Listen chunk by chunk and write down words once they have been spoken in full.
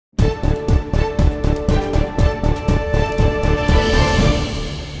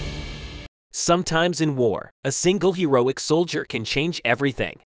Sometimes in war, a single heroic soldier can change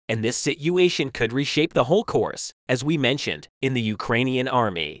everything, and this situation could reshape the whole course, as we mentioned, in the Ukrainian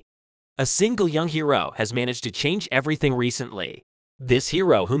army. A single young hero has managed to change everything recently. This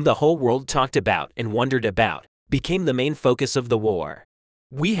hero, whom the whole world talked about and wondered about, became the main focus of the war.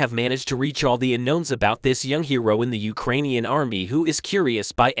 We have managed to reach all the unknowns about this young hero in the Ukrainian army who is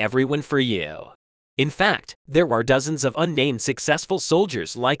curious by everyone for you. In fact, there are dozens of unnamed successful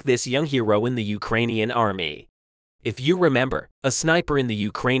soldiers like this young hero in the Ukrainian army. If you remember, a sniper in the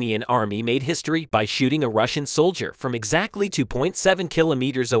Ukrainian army made history by shooting a Russian soldier from exactly 2.7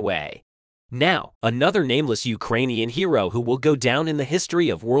 kilometers away. Now, another nameless Ukrainian hero who will go down in the history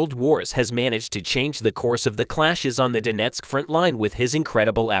of world wars has managed to change the course of the clashes on the Donetsk front line with his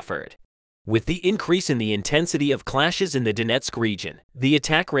incredible effort. With the increase in the intensity of clashes in the Donetsk region, the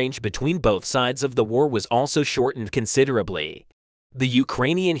attack range between both sides of the war was also shortened considerably. The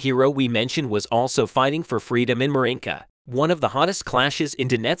Ukrainian hero we mentioned was also fighting for freedom in Marinka, one of the hottest clashes in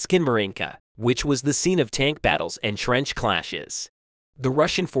Donetsk and Marinka, which was the scene of tank battles and trench clashes. The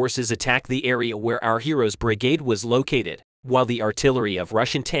Russian forces attacked the area where our hero's brigade was located, while the artillery of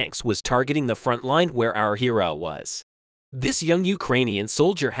Russian tanks was targeting the front line where our hero was. This young Ukrainian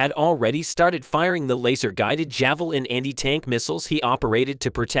soldier had already started firing the laser-guided Javelin anti-tank missiles he operated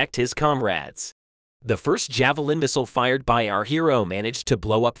to protect his comrades. The first Javelin missile fired by our hero managed to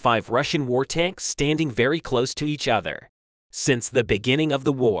blow up 5 Russian war tanks standing very close to each other. Since the beginning of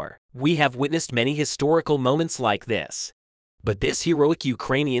the war, we have witnessed many historical moments like this. But this heroic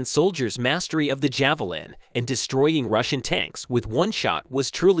Ukrainian soldier's mastery of the Javelin and destroying Russian tanks with one shot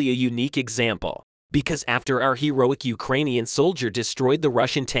was truly a unique example. Because after our heroic Ukrainian soldier destroyed the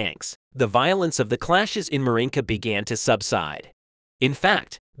Russian tanks, the violence of the clashes in Marinka began to subside. In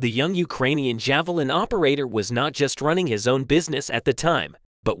fact, the young Ukrainian Javelin operator was not just running his own business at the time,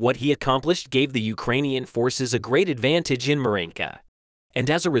 but what he accomplished gave the Ukrainian forces a great advantage in Marinka. And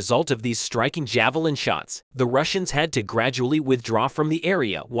as a result of these striking Javelin shots, the Russians had to gradually withdraw from the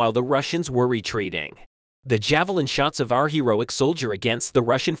area while the Russians were retreating. The Javelin shots of our heroic soldier against the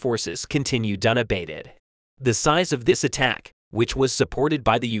Russian forces continued unabated. The size of this attack, which was supported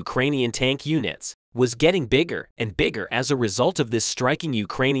by the Ukrainian tank units, was getting bigger and bigger as a result of this striking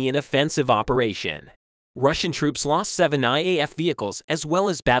Ukrainian offensive operation. Russian troops lost 7 IAF vehicles as well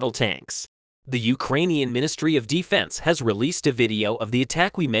as battle tanks. The Ukrainian Ministry of Defense has released a video of the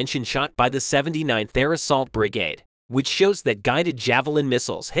attack we mentioned shot by the 79th Air Assault Brigade, which shows that guided Javelin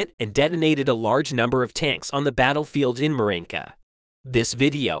missiles hit and detonated a large number of tanks on the battlefield in Marinka. This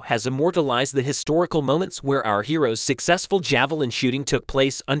video has immortalized the historical moments where our hero's successful Javelin shooting took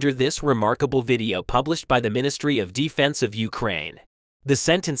place under this remarkable video published by the Ministry of Defense of Ukraine. The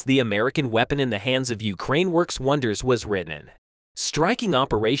sentence "The American weapon in the hands of Ukraine works wonders" was written. Striking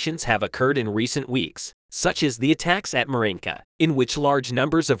operations have occurred in recent weeks, such as the attacks at Marinka, in which large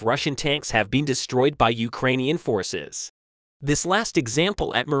numbers of Russian tanks have been destroyed by Ukrainian forces. This last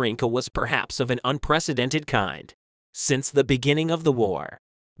example at Marinka was perhaps of an unprecedented kind since the beginning of the war.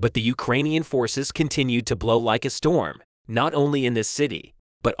 But the Ukrainian forces continued to blow like a storm, not only in this city,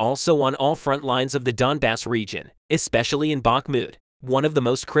 but also on all front lines of the Donbass region, especially in Bakhmut, one of the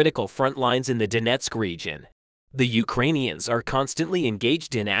most critical front lines in the Donetsk region. The Ukrainians are constantly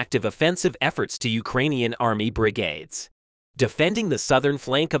engaged in active offensive efforts to Ukrainian army brigades. Defending the southern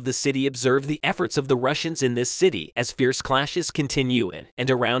flank of the city, observe the efforts of the Russians in this city as fierce clashes continue in and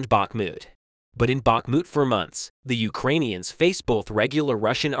around Bakhmut. But in Bakhmut for months, the Ukrainians faced both regular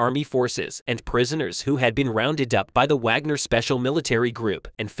Russian army forces and prisoners who had been rounded up by the Wagner Special Military Group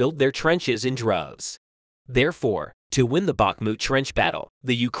and filled their trenches in droves. Therefore, to win the Bakhmut trench battle,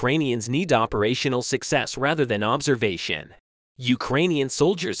 the Ukrainians need operational success rather than observation. Ukrainian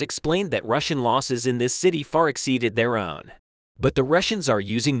soldiers explained that Russian losses in this city far exceeded their own. But the Russians are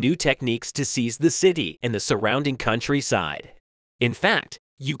using new techniques to seize the city and the surrounding countryside. In fact,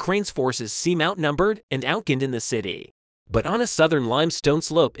 Ukraine's forces seem outnumbered and outgunned in the city. But on a southern limestone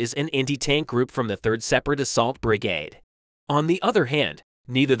slope is an anti-tank group from the 3rd Separate Assault Brigade. On the other hand,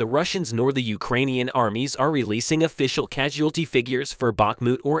 neither the Russians nor the Ukrainian armies are releasing official casualty figures for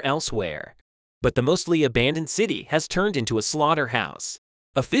Bakhmut or elsewhere. But the mostly abandoned city has turned into a slaughterhouse.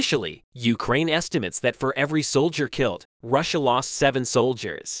 Officially, Ukraine estimates that for every soldier killed, Russia lost 7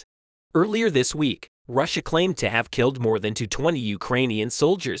 soldiers. Earlier this week, Russia claimed to have killed more than 220 Ukrainian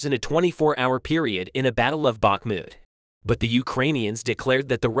soldiers in a 24-hour period in a battle of Bakhmut. But the Ukrainians declared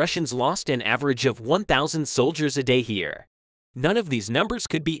that the Russians lost an average of 1,000 soldiers a day here. None of these numbers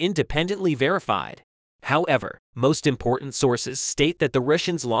could be independently verified. However, most important sources state that the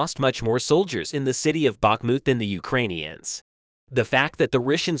Russians lost much more soldiers in the city of Bakhmut than the Ukrainians. The fact that the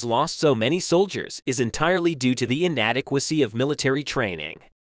Russians lost so many soldiers is entirely due to the inadequacy of military training.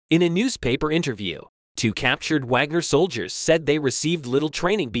 In a newspaper interview, two captured Wagner soldiers said they received little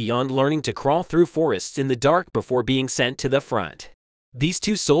training beyond learning to crawl through forests in the dark before being sent to the front. These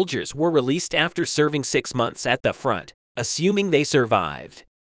two soldiers were released after serving 6 months at the front, assuming they survived.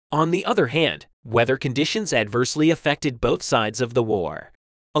 On the other hand, weather conditions adversely affected both sides of the war.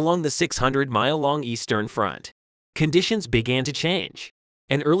 Along the 600-mile-long Eastern Front, conditions began to change.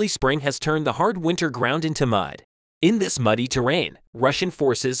 An early spring has turned the hard winter ground into mud. In this muddy terrain, Russian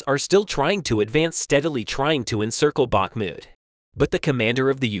forces are still trying to advance, steadily trying to encircle Bakhmut. But the commander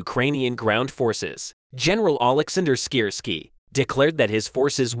of the Ukrainian ground forces, General Oleksandr Skirsky, declared that his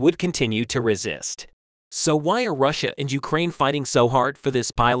forces would continue to resist. So why are Russia and Ukraine fighting so hard for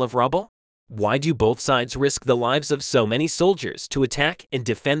this pile of rubble? Why do both sides risk the lives of so many soldiers to attack and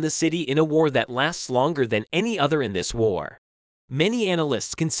defend the city in a war that lasts longer than any other in this war? Many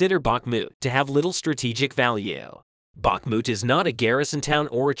analysts consider Bakhmut to have little strategic value. Bakhmut is not a garrison town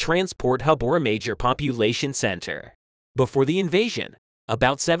or a transport hub or a major population center. Before the invasion,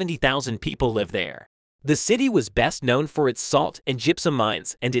 about 70,000 people lived there. The city was best known for its salt and gypsum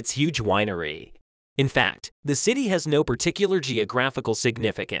mines and its huge winery. In fact, the city has no particular geographical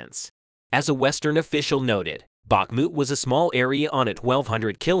significance. As a Western official noted, Bakhmut was a small area on a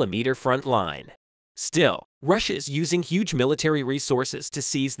 1,200-kilometer front line. Still, Russia is using huge military resources to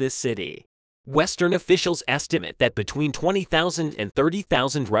seize this city. Western officials estimate that between 20,000 and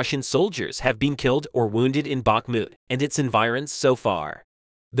 30,000 Russian soldiers have been killed or wounded in Bakhmut and its environs so far.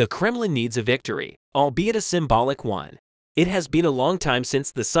 The Kremlin needs a victory, albeit a symbolic one. It has been a long time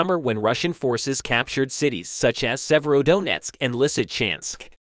since the summer when Russian forces captured cities such as Severodonetsk and Lysychansk.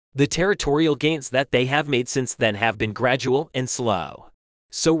 The territorial gains that they have made since then have been gradual and slow.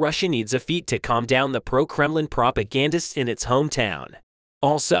 So Russia needs a feat to calm down the pro-Kremlin propagandists in its hometown.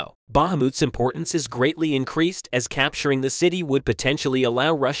 Also, Bakhmut's importance is greatly increased as capturing the city would potentially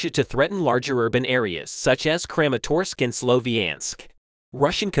allow Russia to threaten larger urban areas such as Kramatorsk and Sloviansk.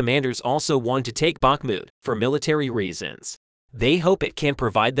 Russian commanders also want to take Bakhmut for military reasons. They hope it can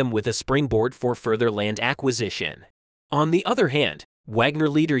provide them with a springboard for further land acquisition. On the other hand, Wagner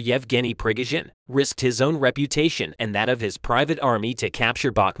leader Yevgeny Prigozhin risked his own reputation and that of his private army to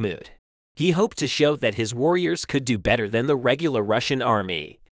capture Bakhmut. He hoped to show that his warriors could do better than the regular Russian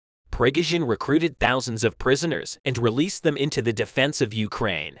army. Prigozhin recruited thousands of prisoners and released them into the defense of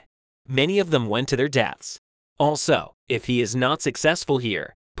Ukraine. Many of them went to their deaths. Also, if he is not successful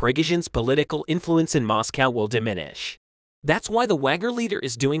here, Prigozhin's political influence in Moscow will diminish. That's why the Wagner leader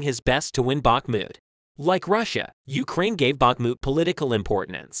is doing his best to win Bakhmut. Like Russia, Ukraine gave Bakhmut political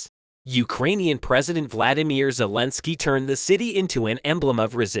importance. Ukrainian President Vladimir Zelensky turned the city into an emblem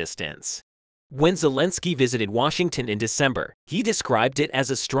of resistance. When Zelensky visited Washington in December, he described it as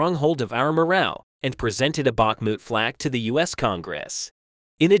a stronghold of our morale and presented a Bakhmut flag to the U.S. Congress.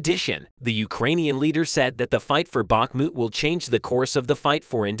 In addition, the Ukrainian leader said that the fight for Bakhmut will change the course of the fight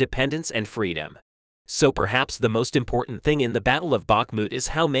for independence and freedom. So perhaps the most important thing in the Battle of Bakhmut is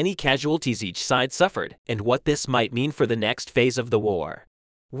how many casualties each side suffered and what this might mean for the next phase of the war.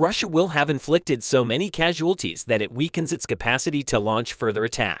 Russia will have inflicted so many casualties that it weakens its capacity to launch further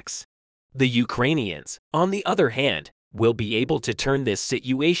attacks. The Ukrainians, on the other hand, will be able to turn this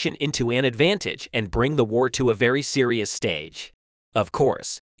situation into an advantage and bring the war to a very serious stage. Of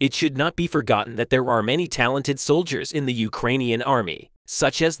course, it should not be forgotten that there are many talented soldiers in the Ukrainian army,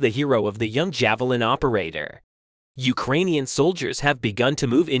 such as the hero of the young javelin operator. Ukrainian soldiers have begun to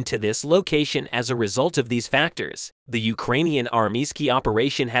move into this location as a result of these factors. The Ukrainian army's key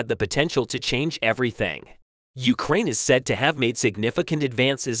operation had the potential to change everything. Ukraine is said to have made significant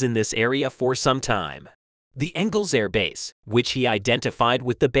advances in this area for some time. The Engels Air Base, which he identified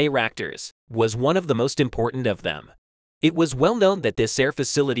with the Bayraktars, was one of the most important of them. It was well known that this air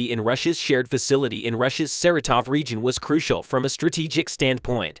facility in Russia's shared facility in Russia's Saratov region was crucial from a strategic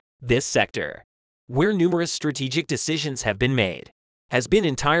standpoint. This sector, where numerous strategic decisions have been made, has been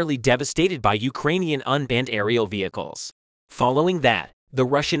entirely devastated by Ukrainian unmanned aerial vehicles. Following that, the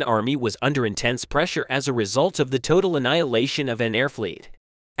Russian army was under intense pressure as a result of the total annihilation of an air fleet.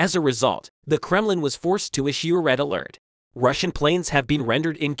 As a result, the Kremlin was forced to issue a red alert. Russian planes have been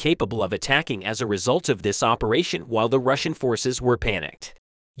rendered incapable of attacking as a result of this operation while the Russian forces were panicked.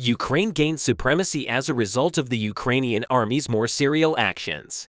 Ukraine gained supremacy as a result of the Ukrainian army's more serial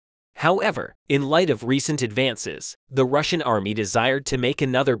actions. However, in light of recent advances, the Russian army desired to make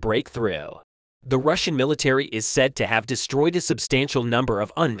another breakthrough. The Russian military is said to have destroyed a substantial number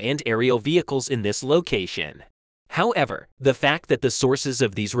of unmanned aerial vehicles in this location. However, the fact that the sources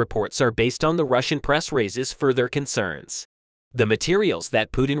of these reports are based on the Russian press raises further concerns. The materials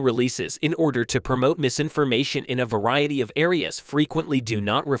that Putin releases in order to promote misinformation in a variety of areas frequently do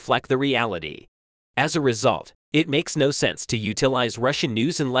not reflect the reality. As a result, it makes no sense to utilize Russian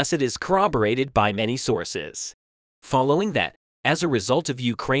news unless it is corroborated by many sources. Following that, as a result of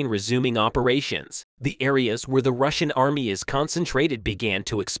Ukraine resuming operations, the areas where the Russian army is concentrated began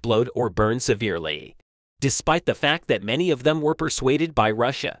to explode or burn severely. Despite the fact that many of them were persuaded by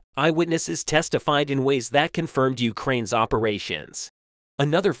Russia, eyewitnesses testified in ways that confirmed Ukraine's operations.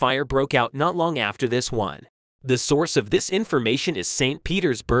 Another fire broke out not long after this one. The source of this information is St.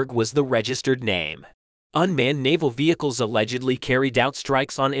 Petersburg was the registered name. Unmanned naval vehicles allegedly carried out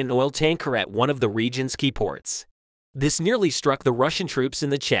strikes on an oil tanker at one of the region's key ports. This nearly struck the Russian troops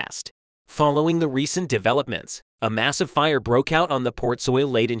in the chest. Following the recent developments, a massive fire broke out on the port's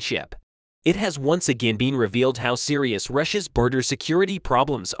oil-laden ship. It has once again been revealed how serious Russia's border security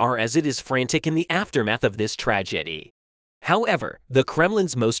problems are as it is frantic in the aftermath of this tragedy. However, the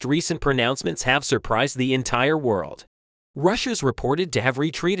Kremlin's most recent pronouncements have surprised the entire world. Russia's reported to have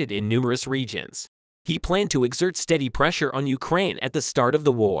retreated in numerous regions. He planned to exert steady pressure on Ukraine at the start of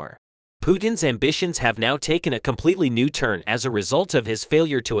the war. Putin's ambitions have now taken a completely new turn as a result of his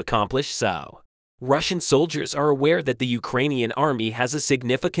failure to accomplish so. Russian soldiers are aware that the Ukrainian army has a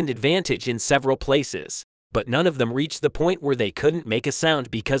significant advantage in several places, but none of them reached the point where they couldn't make a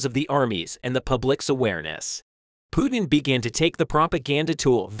sound because of the army's and the public's awareness. Putin began to take the propaganda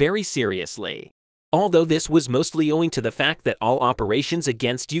tool very seriously. Although this was mostly owing to the fact that all operations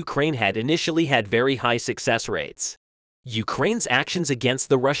against Ukraine had initially had very high success rates. Ukraine's actions against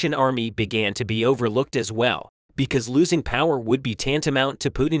the Russian army began to be overlooked as well, because losing power would be tantamount to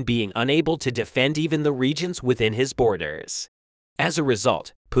Putin being unable to defend even the regions within his borders. As a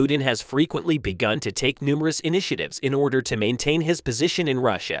result, Putin has frequently begun to take numerous initiatives in order to maintain his position in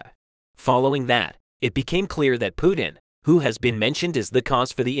Russia. Following that, it became clear that Putin, who has been mentioned as the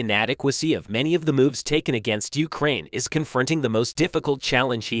cause for the inadequacy of many of the moves taken against Ukraine, is confronting the most difficult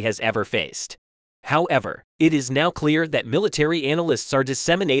challenge he has ever faced. However, it is now clear that military analysts are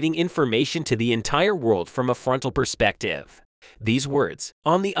disseminating information to the entire world from a frontal perspective. These words,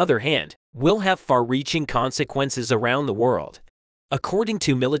 on the other hand, will have far-reaching consequences around the world. According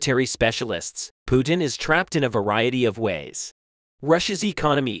to military specialists, Putin is trapped in a variety of ways. Russia's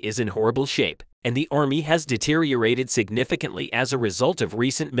economy is in horrible shape, and the army has deteriorated significantly as a result of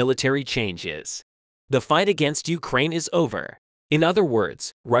recent military changes. The fight against Ukraine is over. In other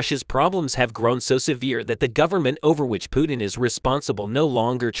words, Russia's problems have grown so severe that the government over which Putin is responsible no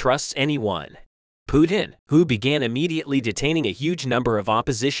longer trusts anyone. Putin, who began immediately detaining a huge number of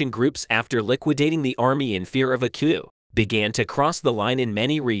opposition groups after liquidating the army in fear of a coup, began to cross the line in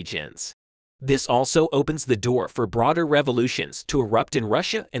many regions. This also opens the door for broader revolutions to erupt in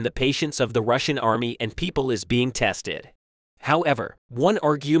Russia, and the patience of the Russian army and people is being tested. However, one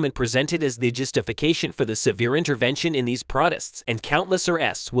argument presented as the justification for the severe intervention in these protests and countless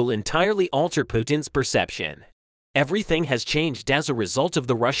arrests will entirely alter Putin's perception. Everything has changed as a result of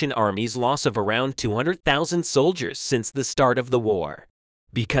the Russian army's loss of around 200,000 soldiers since the start of the war.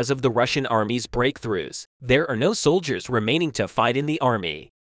 Because of the Russian army's breakthroughs, there are no soldiers remaining to fight in the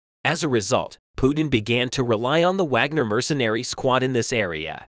army. As a result, Putin began to rely on the Wagner mercenary squad in this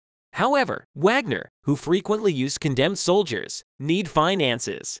area. However, Wagner, who frequently use condemned soldiers, need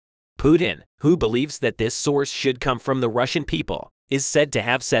finances. Putin, who believes that this source should come from the Russian people, is said to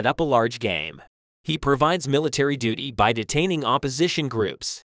have set up a large game. He provides military duty by detaining opposition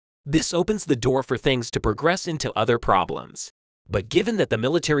groups. This opens the door for things to progress into other problems. But given that the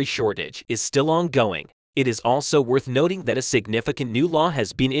military shortage is still ongoing, it is also worth noting that a significant new law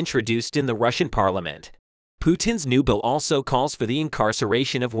has been introduced in the Russian parliament. Putin's new bill also calls for the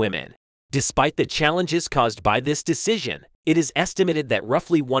incarceration of women. Despite the challenges caused by this decision, it is estimated that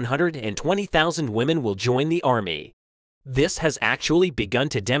roughly 120,000 women will join the army. This has actually begun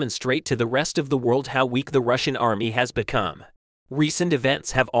to demonstrate to the rest of the world how weak the Russian army has become. Recent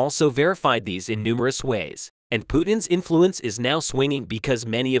events have also verified these in numerous ways, and Putin's influence is now swinging because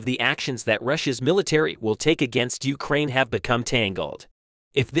many of the actions that Russia's military will take against Ukraine have become tangled.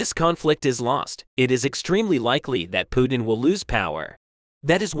 If this conflict is lost, it is extremely likely that Putin will lose power.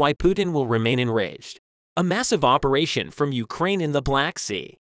 That is why Putin will remain enraged. A massive operation from Ukraine in the Black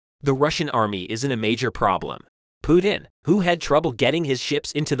Sea. The Russian army is in a major problem. Putin, who had trouble getting his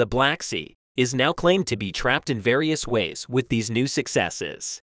ships into the Black Sea, is now claimed to be trapped in various ways with these new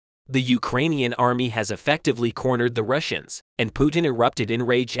successes. The Ukrainian army has effectively cornered the Russians, and Putin erupted in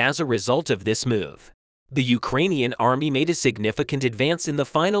rage as a result of this move. The Ukrainian army made a significant advance in the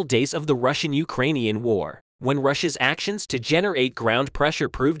final days of the Russian-Ukrainian war, when Russia's actions to generate ground pressure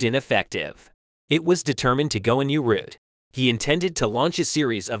proved ineffective. It was determined to go a new route. He intended to launch a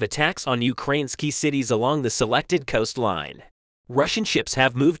series of attacks on Ukraine's key cities along the selected coastline. Russian ships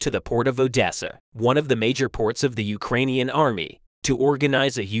have moved to the port of Odessa, one of the major ports of the Ukrainian army, to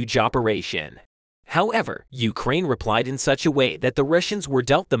organize a huge operation. However, Ukraine replied in such a way that the Russians were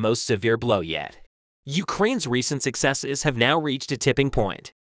dealt the most severe blow yet. Ukraine's recent successes have now reached a tipping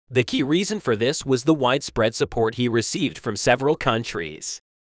point. The key reason for this was the widespread support he received from several countries.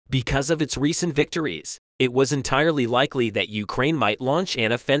 Because of its recent victories, it was entirely likely that Ukraine might launch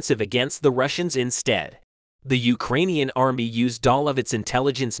an offensive against the Russians instead. The Ukrainian army used all of its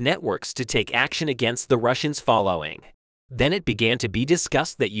intelligence networks to take action against the Russians following. Then it began to be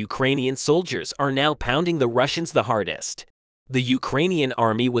discussed that Ukrainian soldiers are now pounding the Russians the hardest. The Ukrainian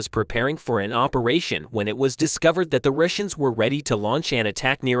army was preparing for an operation when it was discovered that the Russians were ready to launch an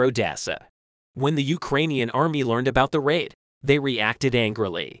attack near Odessa. When the Ukrainian army learned about the raid, they reacted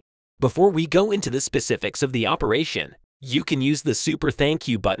angrily. Before we go into the specifics of the operation, you can use the super thank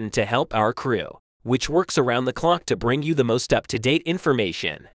you button to help our crew, which works around the clock to bring you the most up-to-date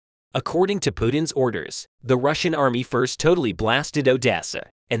information. According to Putin's orders, the Russian army first totally blasted Odessa,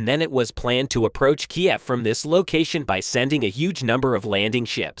 and then it was planned to approach Kiev from this location by sending a huge number of landing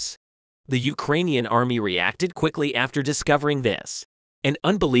ships. The Ukrainian army reacted quickly after discovering this. An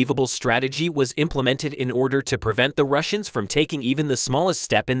unbelievable strategy was implemented in order to prevent the Russians from taking even the smallest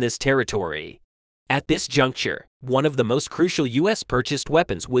step in this territory. At this juncture, one of the most crucial US-purchased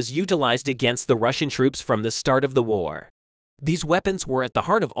weapons was utilized against the Russian troops from the start of the war. These weapons were at the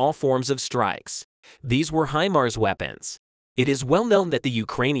heart of all forms of strikes. These were HIMARS weapons. It is well known that the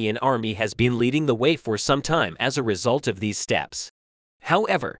Ukrainian army has been leading the way for some time as a result of these steps.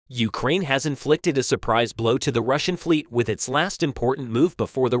 However, Ukraine has inflicted a surprise blow to the Russian fleet with its last important move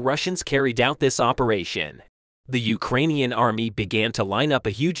before the Russians carried out this operation. The Ukrainian army began to line up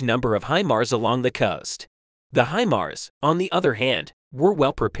a huge number of HIMARS along the coast. The HIMARS, on the other hand, were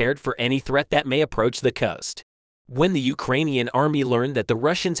well prepared for any threat that may approach the coast. When the Ukrainian army learned that the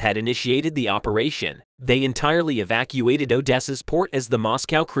Russians had initiated the operation, they entirely evacuated Odessa's port as the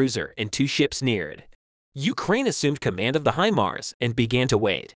Moscow cruiser and 2 ships neared. Ukraine assumed command of the HIMARS and began to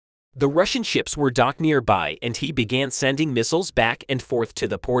wait. The Russian ships were docked nearby and he began sending missiles back and forth to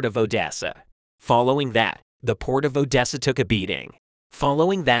the port of Odessa. Following that, the port of Odessa took a beating.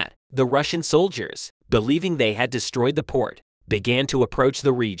 Following that, the Russian soldiers, believing they had destroyed the port, began to approach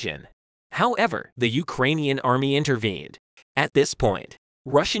the region. However, the Ukrainian army intervened. At this point,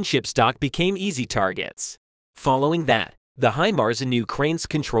 Russian ships docked became easy targets. Following that, the HIMARS in Ukraine's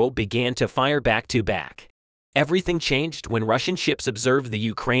control began to fire back to back. Everything changed when Russian ships observed the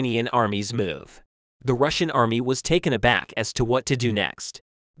Ukrainian army's move. The Russian army was taken aback as to what to do next.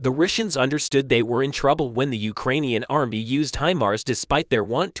 The Russians understood they were in trouble when the Ukrainian army used HIMARS despite their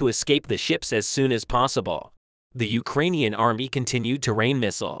want to escape the ships as soon as possible. The Ukrainian army continued to rain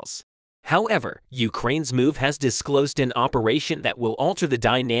missiles. However, Ukraine's move has disclosed an operation that will alter the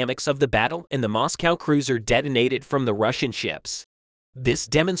dynamics of the battle, and the Moscow cruiser detonated from the Russian ships. This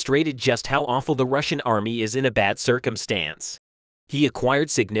demonstrated just how awful the Russian army is in a bad circumstance. He acquired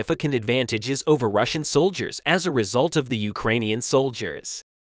significant advantages over Russian soldiers as a result of the Ukrainian soldiers.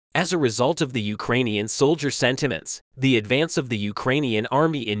 As a result of the Ukrainian soldier sentiments, the advance of the Ukrainian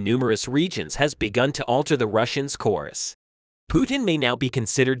army in numerous regions has begun to alter the Russians' course. Putin may now be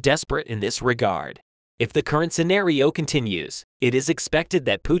considered desperate in this regard. If the current scenario continues, it is expected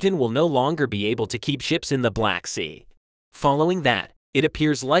that Putin will no longer be able to keep ships in the Black Sea. Following that, it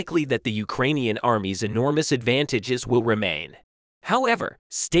appears likely that the Ukrainian army's enormous advantages will remain. However,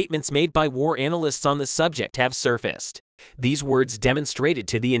 statements made by war analysts on the subject have surfaced. These words demonstrated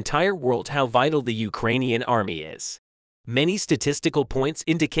to the entire world how vital the Ukrainian army is. Many statistical points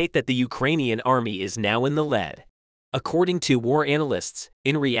indicate that the Ukrainian army is now in the lead. According to war analysts,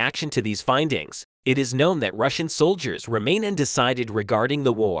 in reaction to these findings, it is known that Russian soldiers remain undecided regarding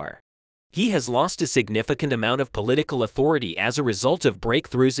the war. He has lost a significant amount of political authority as a result of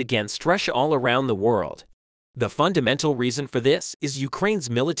breakthroughs against Russia all around the world. The fundamental reason for this is Ukraine's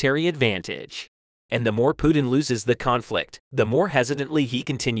military advantage. And the more Putin loses the conflict, the more hesitantly he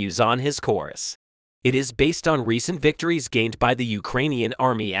continues on his course. It is based on recent victories gained by the Ukrainian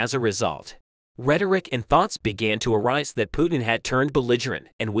army as a result. Rhetoric and thoughts began to arise that Putin had turned belligerent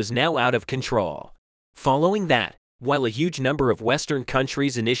and was now out of control. Following that, while a huge number of Western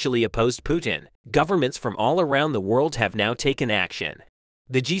countries initially opposed Putin, governments from all around the world have now taken action.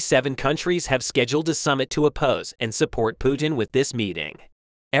 The G7 countries have scheduled a summit to oppose and support Putin with this meeting.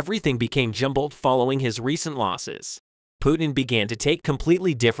 Everything became jumbled following his recent losses. Putin began to take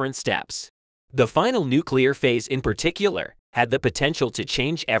completely different steps. The final nuclear phase in particular had the potential to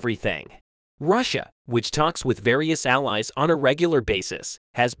change everything. Russia, which talks with various allies on a regular basis,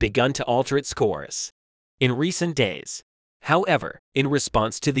 has begun to alter its course in recent days. However, in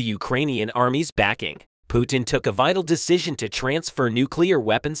response to the Ukrainian army's backing, Putin took a vital decision to transfer nuclear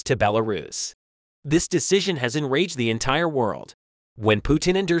weapons to Belarus. This decision has enraged the entire world. When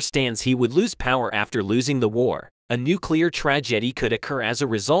Putin understands he would lose power after losing the war, a nuclear tragedy could occur as a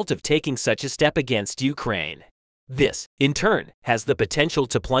result of taking such a step against Ukraine. This, in turn, has the potential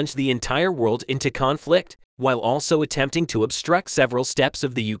to plunge the entire world into conflict, while also attempting to obstruct several steps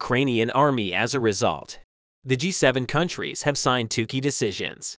of the Ukrainian army as a result. The G7 countries have signed two key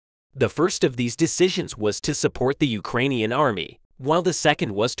decisions. The first of these decisions was to support the Ukrainian army, while the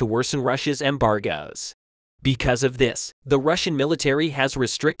second was to worsen Russia's embargoes. Because of this, the Russian military has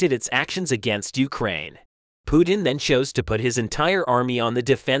restricted its actions against Ukraine. Putin then chose to put his entire army on the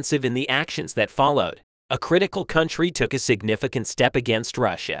defensive in the actions that followed. A critical country took a significant step against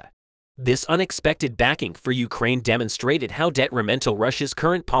Russia. This unexpected backing for Ukraine demonstrated how detrimental Russia's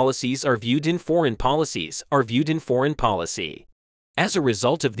current policies are viewed in foreign policy. As a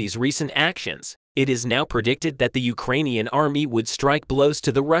result of these recent actions, it is now predicted that the Ukrainian army would strike blows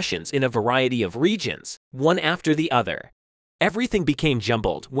to the Russians in a variety of regions, one after the other. Everything became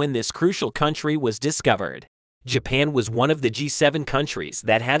jumbled when this crucial country was discovered. Japan was one of the G7 countries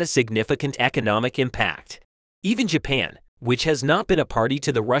that had a significant economic impact. Even Japan, which has not been a party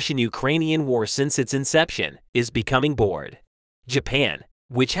to the Russian-Ukrainian war since its inception, is becoming bored. Japan,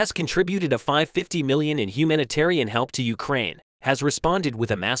 which has contributed a $550 million in humanitarian help to Ukraine, has responded with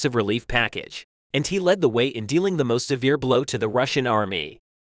a massive relief package, and he led the way in dealing the most severe blow to the Russian army.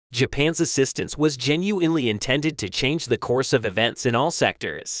 Japan's assistance was genuinely intended to change the course of events in all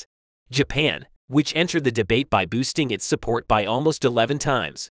sectors. Japan, which entered the debate by boosting its support by almost 11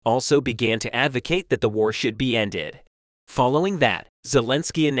 times, also began to advocate that the war should be ended. Following that,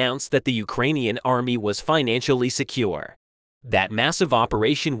 Zelensky announced that the Ukrainian army was financially secure. That massive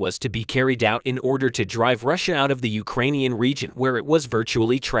operation was to be carried out in order to drive Russia out of the Ukrainian region where it was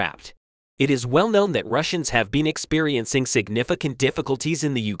virtually trapped. It is well known that Russians have been experiencing significant difficulties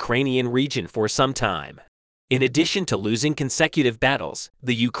in the Ukrainian region for some time. In addition to losing consecutive battles,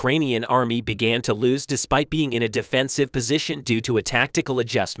 the Ukrainian army began to lose despite being in a defensive position due to a tactical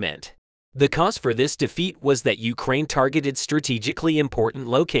adjustment. The cause for this defeat was that Ukraine targeted strategically important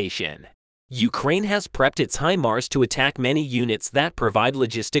location. Ukraine has prepped its HIMARS to attack many units that provide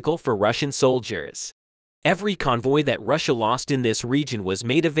logistical for Russian soldiers. Every convoy that Russia lost in this region was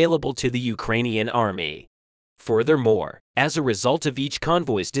made available to the Ukrainian army. Furthermore, as a result of each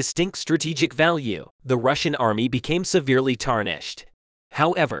convoy's distinct strategic value, the Russian army became severely tarnished.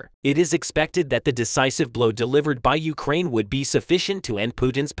 However, it is expected that the decisive blow delivered by Ukraine would be sufficient to end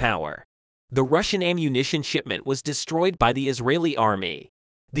Putin's power. The Russian ammunition shipment was destroyed by the Israeli army.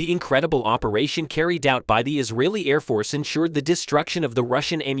 The incredible operation carried out by the Israeli Air Force ensured the destruction of the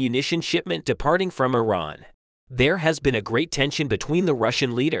Russian ammunition shipment departing from Iran. There has been a great tension between the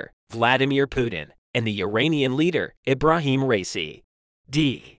Russian leader, Vladimir Putin, and the Iranian leader, Ibrahim Raisi.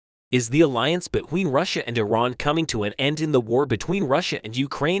 Is the alliance between Russia and Iran coming to an end in the war between Russia and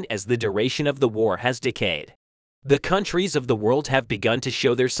Ukraine as the duration of the war has decayed? The countries of the world have begun to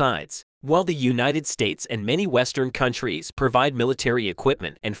show their sides. While the United States and many Western countries provide military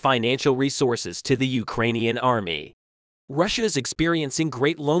equipment and financial resources to the Ukrainian army, Russia is experiencing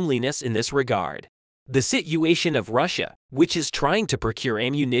great loneliness in this regard. The situation of Russia, which is trying to procure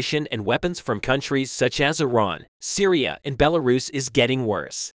ammunition and weapons from countries such as Iran, Syria, and Belarus, is getting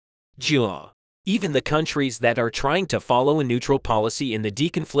worse. Even the countries that are trying to follow a neutral policy in the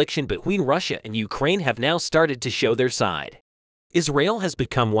deconfliction between Russia and Ukraine have now started to show their side. Israel has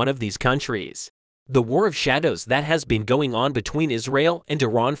become one of these countries. The war of shadows that has been going on between Israel and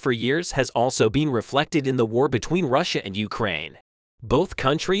Iran for years has also been reflected in the war between Russia and Ukraine. Both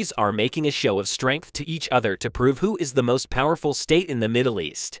countries are making a show of strength to each other to prove who is the most powerful state in the Middle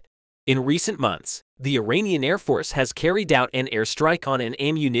East. In recent months, the Iranian Air Force has carried out an airstrike on an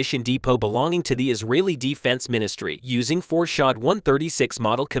ammunition depot belonging to the Israeli Defense Ministry using 4 Shahed 136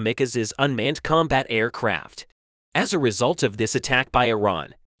 model kamikazes unmanned combat aircraft. As a result of this attack by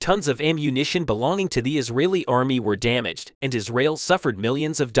Iran, tons of ammunition belonging to the Israeli army were damaged, and Israel suffered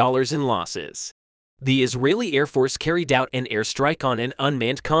millions of dollars in losses. The Israeli Air Force carried out an airstrike on an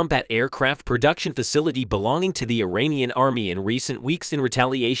unmanned combat aircraft production facility belonging to the Iranian army in recent weeks in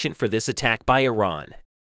retaliation for this attack by Iran.